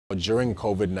During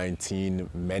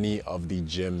COVID-19, many of the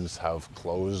gyms have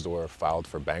closed or filed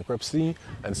for bankruptcy,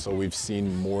 and so we've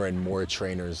seen more and more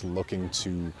trainers looking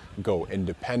to go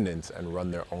independent and run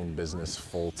their own business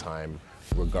full-time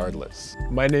regardless.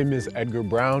 My name is Edgar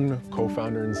Brown,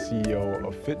 co-founder and CEO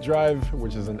of FitDrive,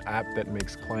 which is an app that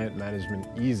makes client management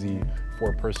easy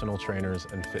for personal trainers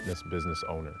and fitness business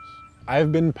owners.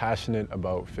 I've been passionate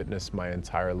about fitness my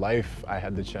entire life. I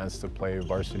had the chance to play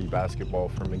varsity basketball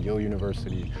for McGill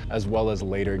University, as well as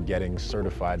later getting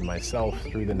certified myself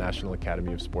through the National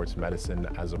Academy of Sports Medicine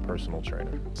as a personal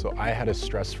trainer. So I had a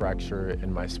stress fracture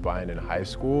in my spine in high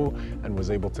school and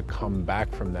was able to come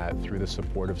back from that through the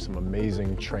support of some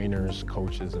amazing trainers,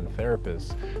 coaches, and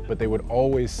therapists. But they would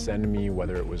always send me,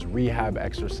 whether it was rehab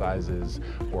exercises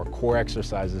or core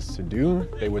exercises to do,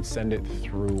 they would send it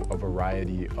through a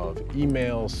variety of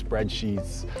emails,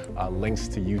 spreadsheets, links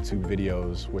to YouTube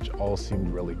videos, which all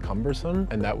seemed really cumbersome.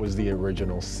 And that was the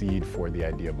original seed for the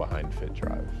idea behind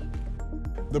FitDrive.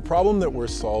 The problem that we're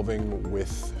solving with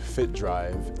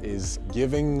FitDrive is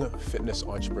giving fitness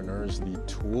entrepreneurs the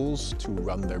tools to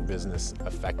run their business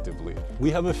effectively.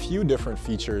 We have a few different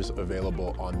features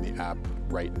available on the app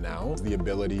right now. The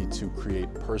ability to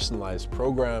create personalized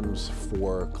programs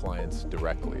for clients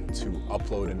directly, to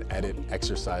upload and edit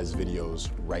exercise videos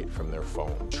right from their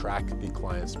phone, track the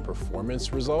client's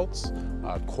performance results,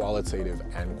 qualitative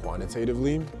and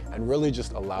quantitatively, and really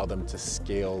just allow them to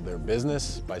scale their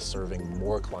business by serving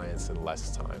more clients in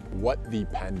less time. What the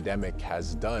pandemic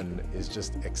has done is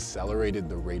just accelerated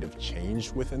the rate of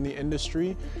change within the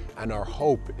industry, and our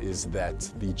hope is that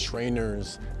the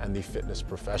trainers and the fitness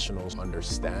professionals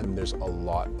understand there's a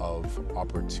lot of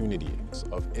opportunities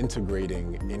of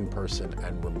integrating in-person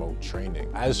and remote training.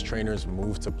 As trainers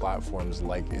move to platforms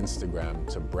like Instagram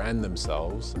to brand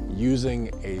themselves,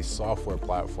 using a software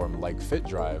platform like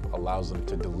FitDrive allows them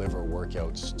to deliver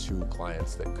workouts to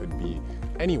clients that could be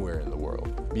anywhere in the world.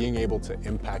 Being able to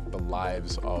impact the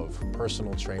lives of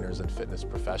personal trainers and fitness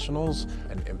professionals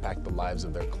and impact the lives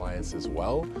of their clients as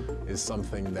well is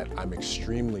something that I'm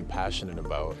extremely passionate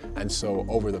about. And so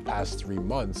over the past 3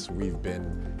 months, we've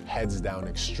been heads down,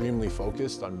 extremely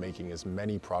focused on making as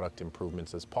many product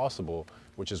improvements as possible,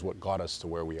 which is what got us to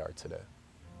where we are today.